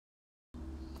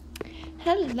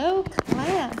Hello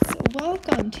class,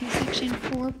 welcome to section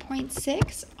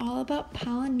 4.6, all about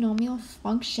polynomial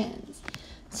functions.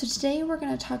 So today we're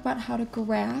going to talk about how to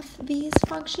graph these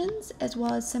functions as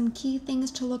well as some key things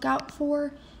to look out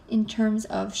for in terms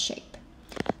of shape.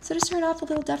 So to start off, a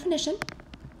little definition.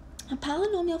 A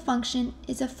polynomial function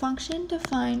is a function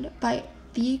defined by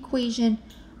the equation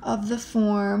of the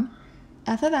form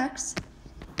f of x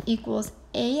equals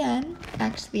an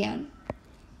x to the n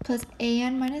plus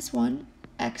an minus 1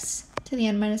 x to the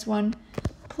n minus 1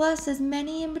 plus as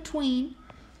many in between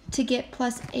to get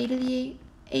plus a to the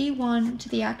a1 to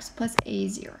the x plus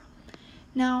a0.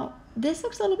 Now this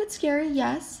looks a little bit scary,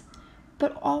 yes,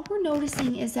 but all we're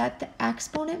noticing is that the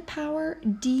exponent power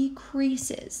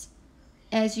decreases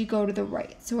as you go to the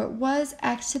right. So it was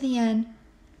x to the n,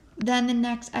 then the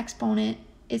next exponent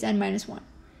is n minus 1.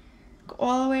 Go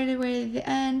all the way to the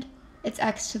end, it's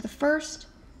x to the first,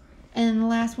 and the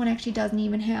last one actually doesn't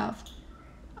even have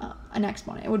an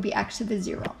exponent. It would be x to the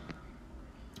 0.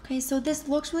 Okay, so this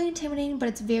looks really intimidating, but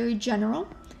it's very general.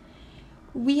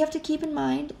 We have to keep in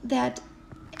mind that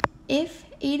if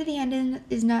a to the n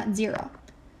is not 0,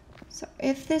 so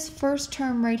if this first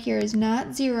term right here is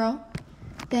not 0,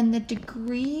 then the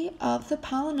degree of the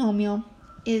polynomial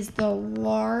is the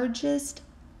largest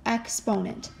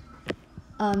exponent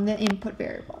on the input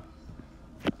variable.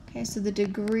 Okay, so the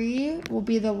degree will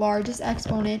be the largest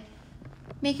exponent,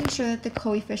 making sure that the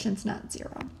coefficient's not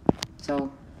 0.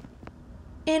 So,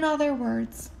 in other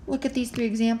words, look at these three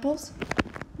examples.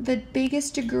 The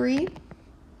biggest degree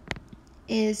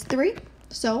is 3,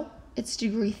 so it's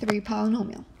degree 3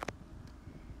 polynomial.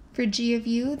 For g of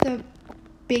u, the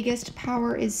biggest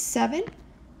power is 7,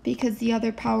 because the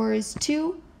other power is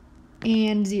 2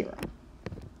 and 0.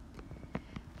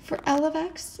 For L of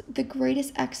x, the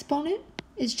greatest exponent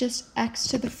is just x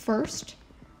to the first.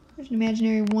 There's an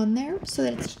imaginary 1 there, so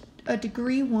that it's a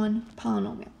degree 1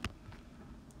 polynomial.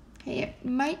 Okay, it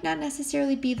might not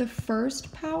necessarily be the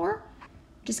first power.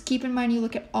 Just keep in mind you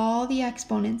look at all the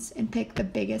exponents and pick the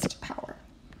biggest power.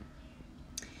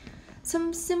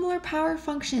 Some similar power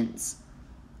functions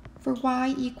for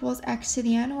y equals x to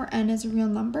the n, where n is a real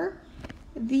number.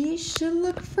 These should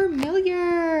look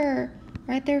familiar,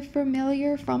 right? They're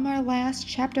familiar from our last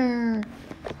chapter,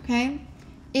 okay?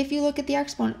 If you look at the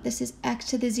exponent, this is x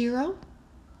to the 0,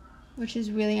 which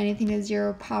is really anything to the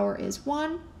 0 power is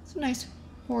 1. It's a nice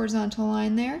horizontal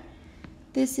line there.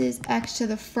 This is x to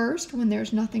the first. When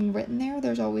there's nothing written there,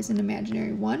 there's always an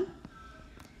imaginary 1.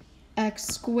 X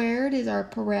squared is our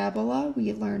parabola.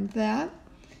 We learned that.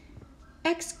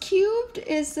 X cubed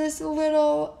is this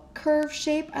little curve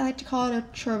shape. I like to call it a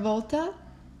Travolta.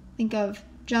 Think of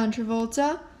John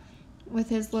Travolta with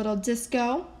his little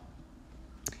disco.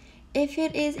 If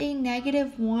it is a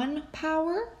negative 1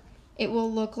 power, it will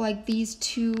look like these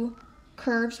two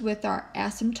curves with our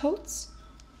asymptotes.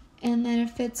 And then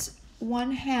if it's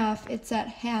 1/2, it's that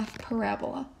half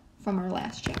parabola from our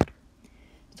last chapter.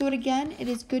 So again, it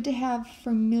is good to have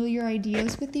familiar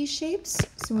ideas with these shapes.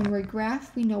 So when we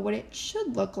graph, we know what it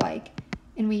should look like,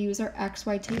 and we use our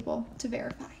XY table to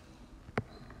verify.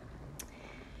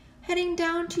 Heading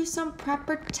down to some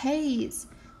properties.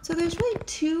 So there's really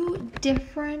two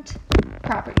different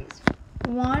properties.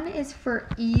 One is for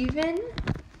even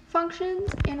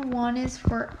functions and one is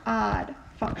for odd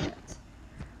functions.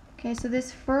 Okay, so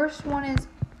this first one is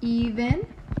even.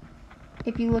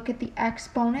 If you look at the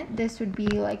exponent, this would be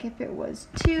like if it was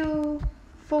 2,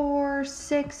 4,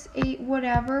 6, 8,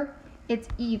 whatever, it's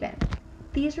even.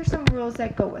 These are some rules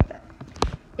that go with it.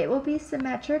 It will be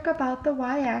symmetric about the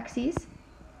y-axis.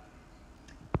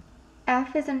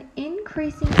 F is an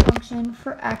increasing function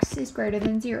for x is greater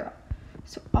than 0.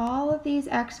 So all of these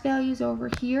x values over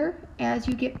here, as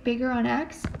you get bigger on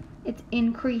x, it's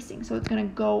increasing. So it's going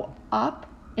to go up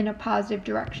in a positive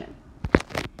direction.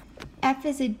 F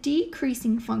is a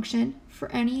decreasing function for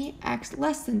any x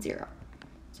less than 0.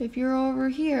 So if you're over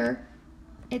here,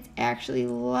 it's actually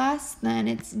less than,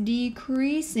 it's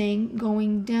decreasing,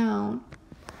 going down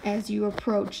as you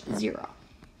approach 0.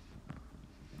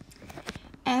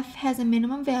 F has a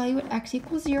minimum value at x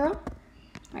equals 0,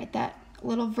 right, that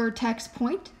little vertex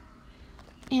point.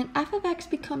 And f of x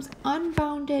becomes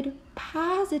unbounded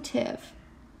positive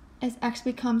as x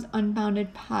becomes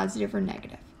unbounded positive or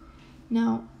negative.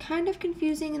 Now, kind of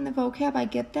confusing in the vocab, I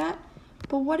get that,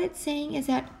 but what it's saying is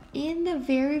that in the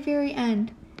very, very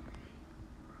end,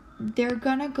 they're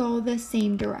gonna go the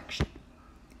same direction.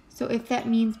 So if that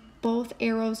means both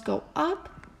arrows go up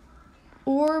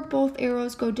or both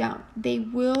arrows go down, they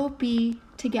will be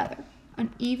together.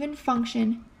 An even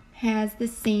function has the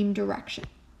same direction,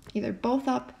 either both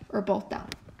up or both down.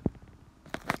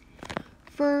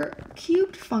 for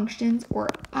cubed functions or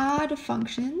odd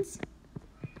functions,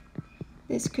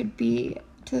 this could be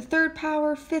to the third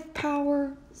power, fifth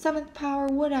power, seventh power,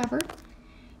 whatever.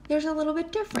 There's a little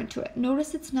bit different to it.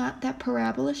 Notice it's not that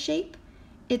parabola shape.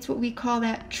 It's what we call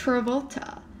that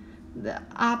travolta, the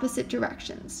opposite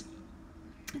directions.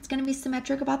 It's going to be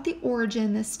symmetric about the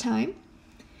origin this time.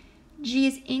 G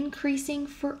is increasing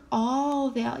for all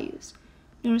values.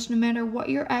 Notice no matter what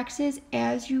your x is,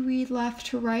 as you read left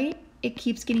to right, it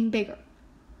keeps getting bigger.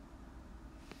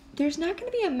 There's not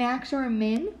going to be a max or a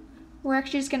min. We're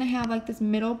actually just going to have like this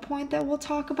middle point that we'll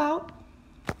talk about.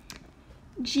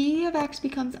 G of x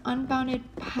becomes unbounded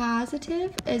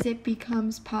positive as it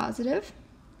becomes positive.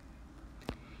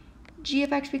 G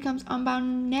of x becomes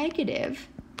unbounded negative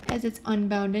as it's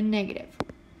unbounded negative.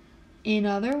 In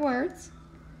other words,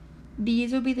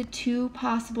 these will be the two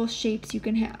possible shapes you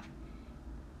can have.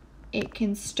 It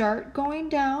can start going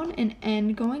down and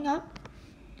end going up,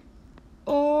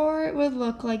 or it would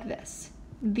look like this.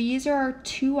 These are our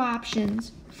two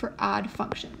options for odd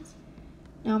functions.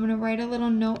 Now I'm going to write a little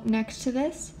note next to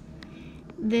this.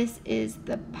 This is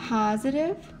the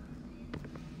positive,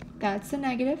 that's the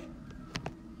negative.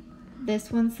 This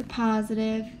one's the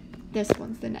positive, this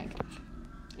one's the negative.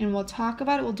 And we'll talk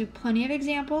about it, we'll do plenty of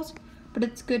examples, but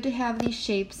it's good to have these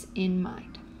shapes in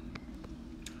mind.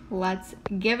 Let's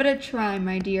give it a try,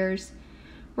 my dears.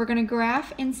 We're going to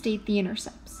graph and state the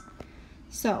intercepts.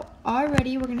 So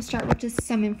already we're going to start with just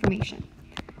some information.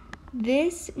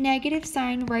 This negative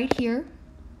sign right here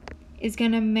is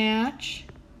going to match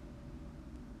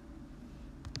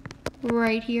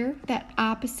right here, that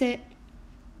opposite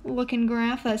looking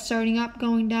graph that's starting up,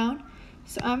 going down.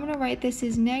 So I'm going to write this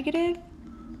as negative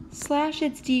 /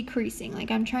 it's decreasing.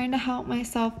 Like I'm trying to help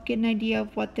myself get an idea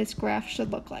of what this graph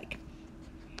should look like.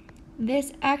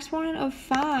 This exponent of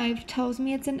 5 tells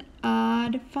me it's an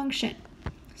odd function.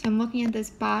 So I'm looking at this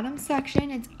bottom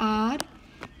section, it's odd,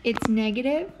 it's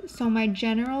negative, so my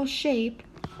general shape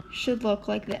should look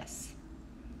like this.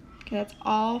 Okay, that's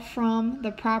all from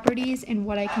the properties and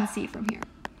what I can see from here.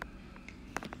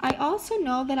 I also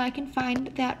know that I can find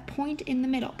that point in the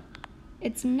middle.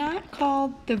 It's not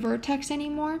called the vertex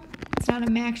anymore, it's not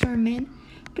a max or a min,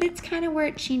 but it's kind of where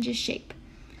it changes shape.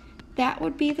 That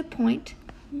would be the point,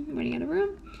 I'm running out of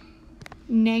room,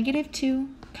 -2,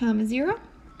 0.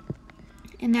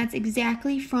 And that's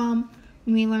exactly from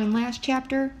when we learned last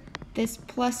chapter, this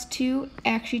 +2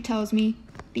 actually tells me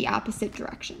the opposite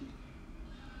direction.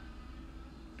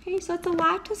 Okay, so that's a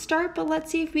lot to start, but let's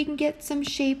see if we can get some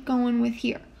shape going with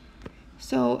here.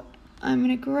 So I'm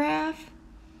going to graph,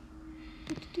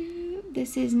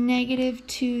 this is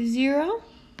 -2, 0,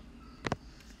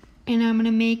 and I'm going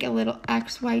to make a little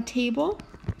XY table.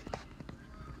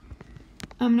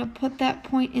 I'm going to put that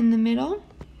point in the middle,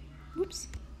 oops,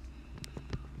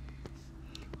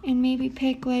 and maybe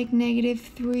pick like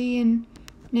 -3 and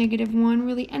 -1,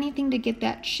 really anything to get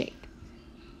that shape.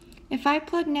 If I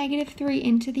plug -3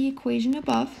 into the equation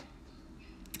above,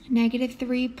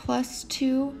 -3 +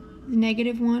 2 is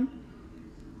 -1.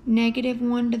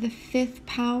 -1 to the 5th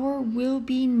power will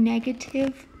be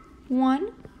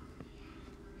 -1.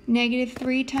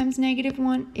 -3 times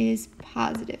 -1 is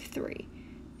 +3.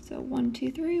 So 1,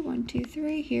 2, 3, 1, 2,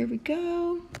 3, here we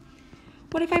go.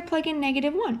 What if I plug in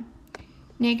 -1?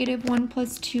 -1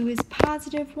 + 2 is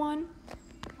 +1.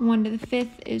 1 to the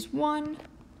 5th is 1.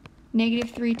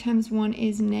 -3 times 1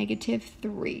 is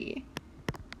 -3.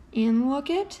 And look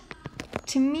it,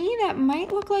 to me that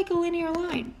might look like a linear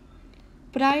line.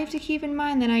 But I have to keep in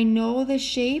mind that I know the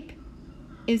shape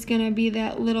is going to be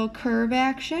that little curve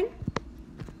action.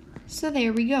 So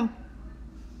there we go.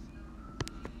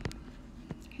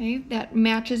 Okay, that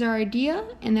matches our idea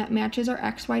and that matches our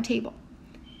XY table.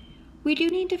 We do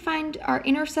need to find our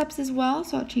intercepts as well,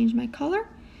 so I'll change my color.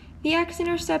 The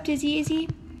x-intercept is easy.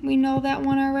 We know that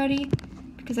one already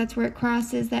because that's where it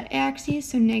crosses that axis,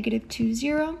 so -2,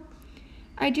 0.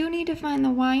 I do need to find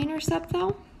the y-intercept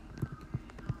though.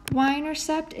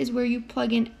 Y-intercept is where you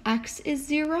plug in x is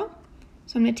 0.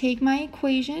 So I'm going to take my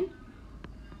equation.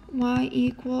 Y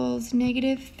equals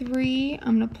 -3.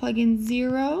 I'm going to plug in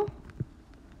 0.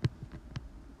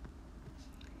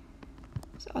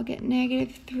 So I'll get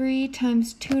 -3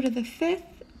 times 2 to the 5th.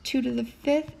 2 to the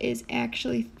 5th is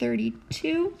actually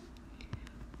 32.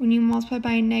 When you multiply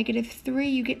by a -3,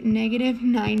 you get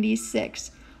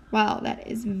 -96. Wow, that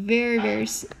is very, very,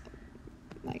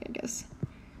 like I guess,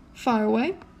 far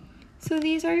away. So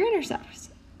these are your intercepts.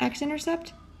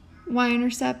 X-intercept,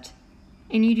 Y-intercept,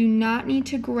 and you do not need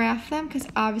to graph them because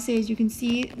obviously, as you can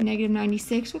see,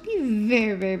 -96 would be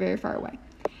very, very, very far away.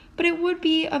 But it would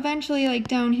be eventually like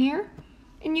down here,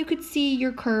 and you could see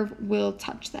your curve will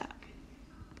touch that.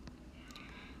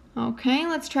 Okay,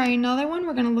 let's try another one.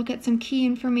 We're going to look at some key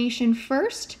information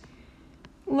first.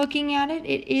 Looking at it,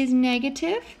 it is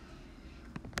negative.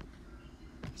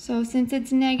 So since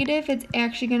it's negative, it's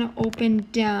actually going to open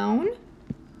down.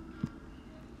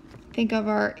 Think of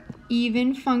our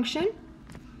even function.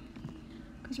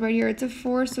 Because right here it's a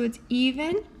 4, so it's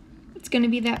even. It's going to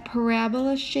be that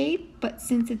parabola shape, but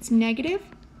since it's negative,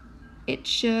 it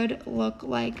should look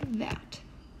like that.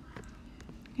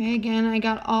 Okay, again, I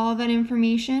got all that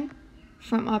information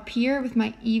from up here with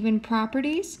my even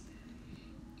properties.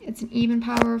 It's an even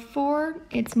power of 4.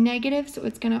 It's negative, so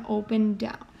it's going to open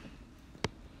down.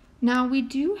 Now we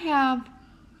do have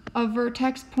a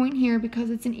vertex point here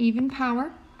because it's an even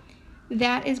power.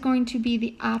 That is going to be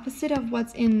the opposite of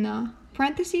what's in the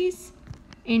parentheses,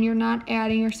 and you're not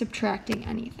adding or subtracting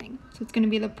anything. So it's going to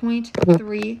be the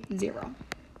 0.30.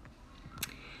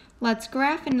 Let's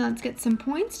graph and let's get some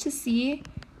points to see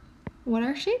what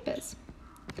our shape is.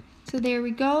 So there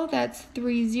we go, that's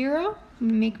 3, 0. I'm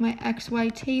going to make my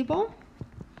XY table.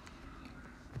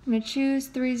 I'm going to choose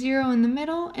 3, 0 in the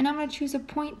middle, and I'm going to choose a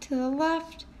point to the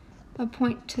left, a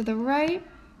point to the right.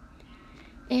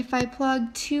 If I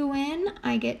plug 2 in,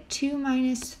 I get 2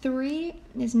 minus 3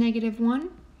 is -1.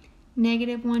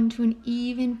 -1 to an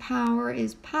even power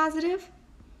is positive,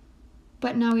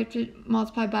 but now we have to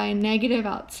multiply by a negative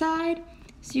outside,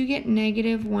 so you get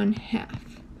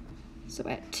 -1/2. So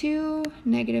at 2,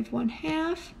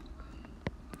 -1/2.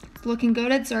 It's looking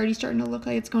good. It's already starting to look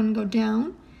like it's going to go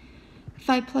down. If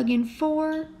I plug in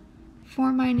 4,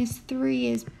 4 minus 3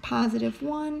 is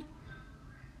 +1.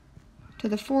 To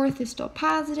the 4th is still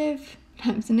positive,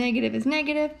 times the negative is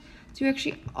negative, so you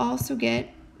actually also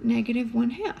get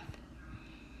 -1/2.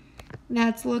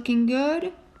 That's looking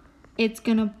good. It's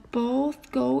gonna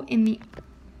both go in the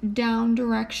down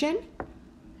direction,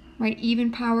 right?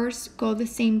 Even powers go the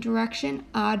same direction,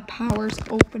 odd powers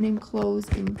open and close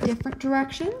in different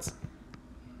directions.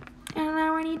 And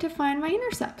now I need to find my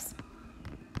intercepts.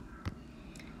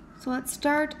 So let's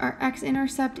start. Our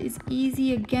x-intercept is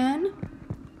easy again,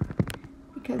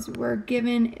 because we're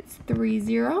given it's 3,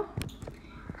 0.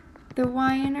 The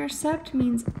y-intercept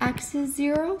means x is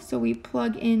 0, so we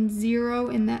plug in 0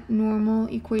 in that normal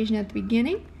equation at the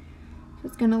beginning. So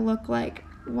it's going to look like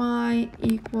y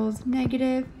equals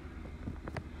 -0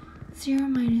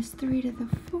 minus 3 to the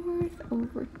 4th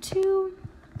over 2.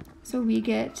 So we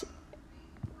get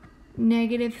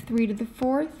 -3 to the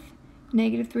 4th.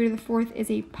 -3 to the 4th is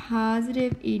a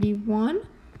 +81.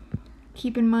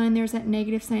 Keep in mind there's that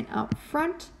negative sign out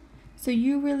front. So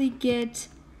you really get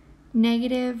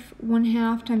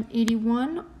 -1/2 times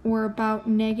 81, or about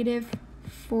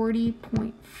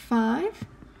 -40.5.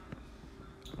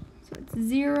 So it's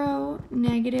 0,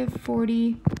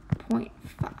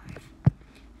 -40.5.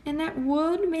 And that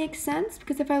would make sense,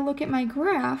 because if I look at my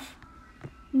graph,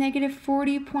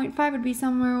 -40.5 would be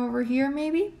somewhere over here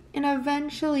maybe, and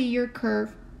eventually your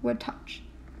curve would touch.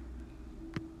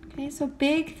 Okay, so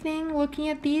big thing looking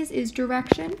at these is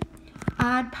direction.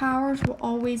 Odd powers will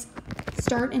always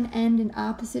start and end in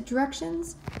opposite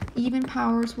directions. Even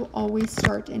powers will always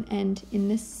start and end in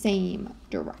the same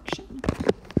direction.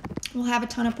 We'll have a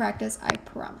ton of practice, I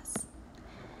promise.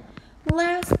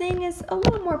 Last thing is a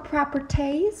little more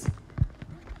properties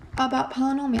about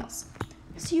polynomials.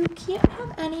 So you can't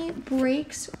have any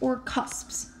breaks or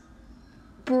cusps.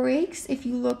 Breaks, if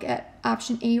you look at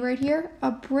option A right here,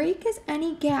 a break is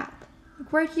any gap.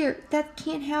 Like right here, that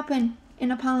can't happen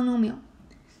in a polynomial.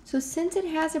 So since it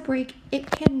has a break,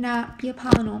 it cannot be a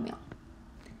polynomial.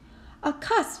 A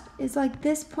cusp is like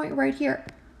this point right here,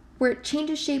 where it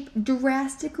changes shape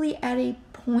drastically at a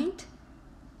point.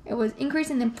 It was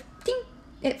increasing, then ding,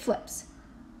 it flips.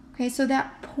 Okay, so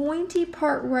that pointy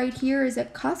part right here is a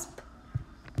cusp,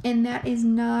 and that is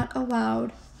not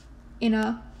allowed in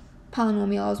a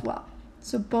polynomial as well.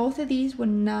 So both of these would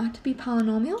not be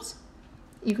polynomials.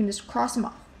 You can just cross them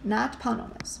off, not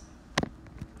polynomials.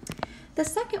 The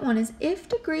second one is if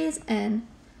degree is n,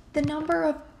 the number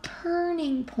of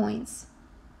turning points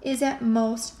is at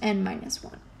most n-1.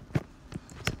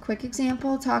 So quick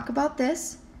example, talk about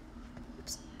this.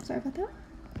 Oops, sorry about that.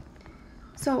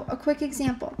 So a quick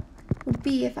example would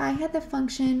be if I had the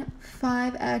function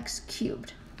 5x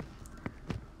cubed.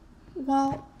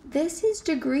 Well, this is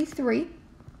degree 3,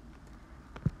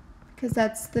 because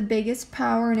that's the biggest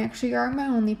power and actually are my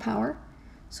only power.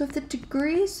 So if the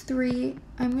degree is 3,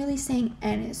 I'm really saying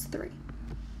n is 3.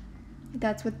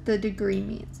 That's what the degree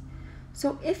means.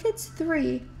 So if it's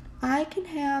 3, I can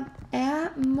have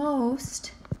at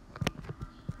most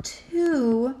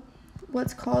 2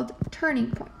 what's called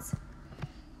turning points.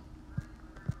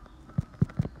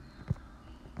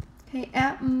 Okay,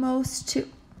 at most 2.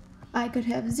 I could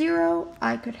have 0,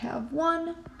 I could have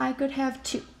 1, I could have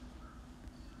 2.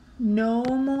 No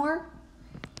more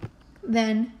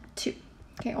than 2.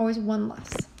 Okay, always 1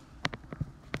 less.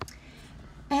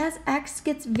 As x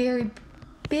gets very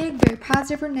big, very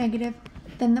positive or negative,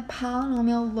 then the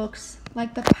polynomial looks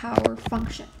like the power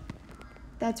function.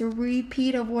 That's a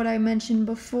repeat of what I mentioned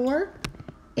before.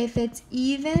 If it's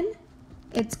even,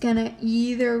 it's gonna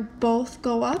either both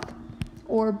go up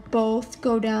or both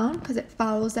go down because it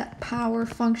follows that power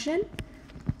function.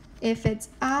 If it's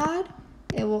odd,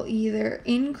 it will either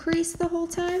increase the whole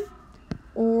time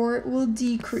or it will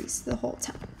decrease the whole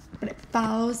time. But it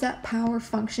follows that power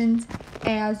function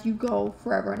as you go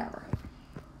forever and ever.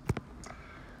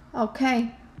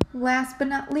 Okay, last but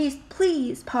not least,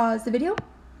 please pause the video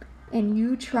and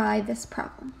you try this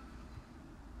problem.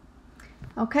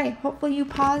 Okay, hopefully you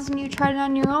paused and you tried it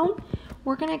on your own.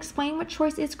 We're going to explain what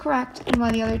choice is correct and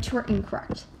why the other two are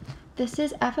incorrect. This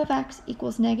is f of x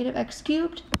equals negative x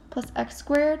cubed plus x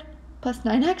squared plus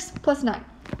 9x plus 9.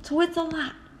 So it's a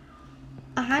lot.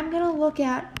 I'm going to look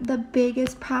at the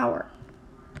biggest power.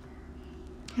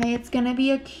 Okay, it's going to be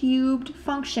a cubed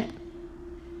function.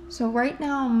 So right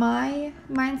now my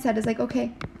mindset is like,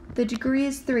 okay, the degree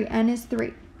is 3, n is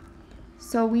 3.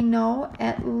 So we know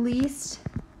at most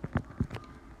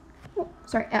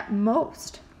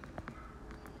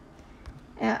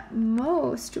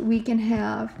we can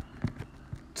have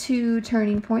 2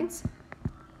 turning points.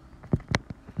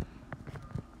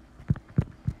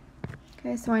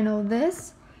 Okay, so I know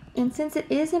this, and since it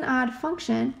is an odd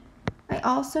function, I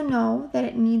also know that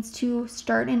it needs to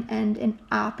start and end in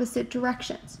opposite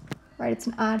directions, right? It's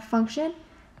an odd function.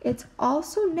 It's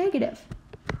also negative,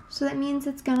 so that means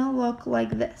it's gonna look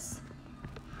like this.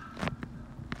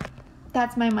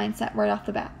 That's my mindset right off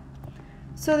the bat.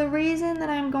 So the reason that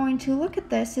I'm going to look at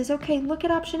this is, okay, look at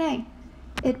option A.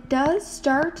 It does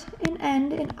start and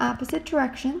end in opposite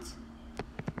directions.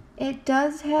 It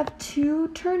does have 2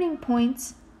 turning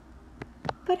points,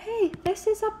 but hey, this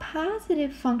is a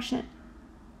positive function.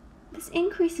 This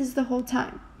increases the whole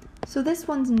time. So this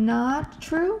one's not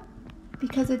true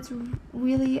because it's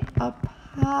really a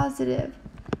positive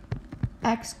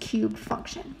x cubed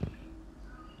function.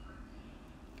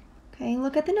 Okay,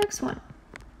 look at the next one.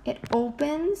 It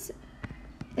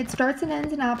starts and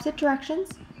ends in opposite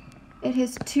directions. It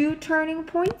has 2 turning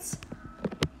points.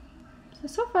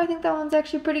 So far I think that one's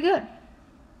actually pretty good.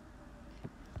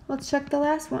 Let's check the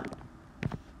last one.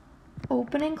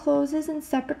 Open and closes in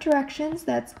separate directions.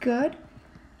 That's good.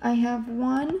 I have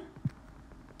 1,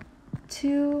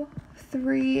 2,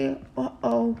 3,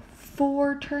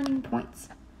 4 turning points.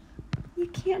 You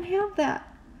can't have that.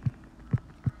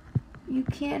 You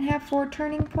can't have 4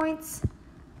 turning points.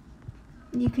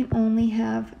 You can only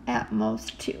have at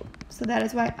most 2. So that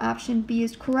is why option B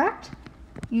is correct,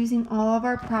 using all of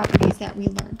our properties that we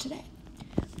learned today.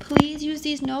 Please use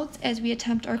these notes as we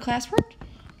attempt our classwork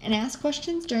and ask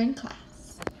questions during class.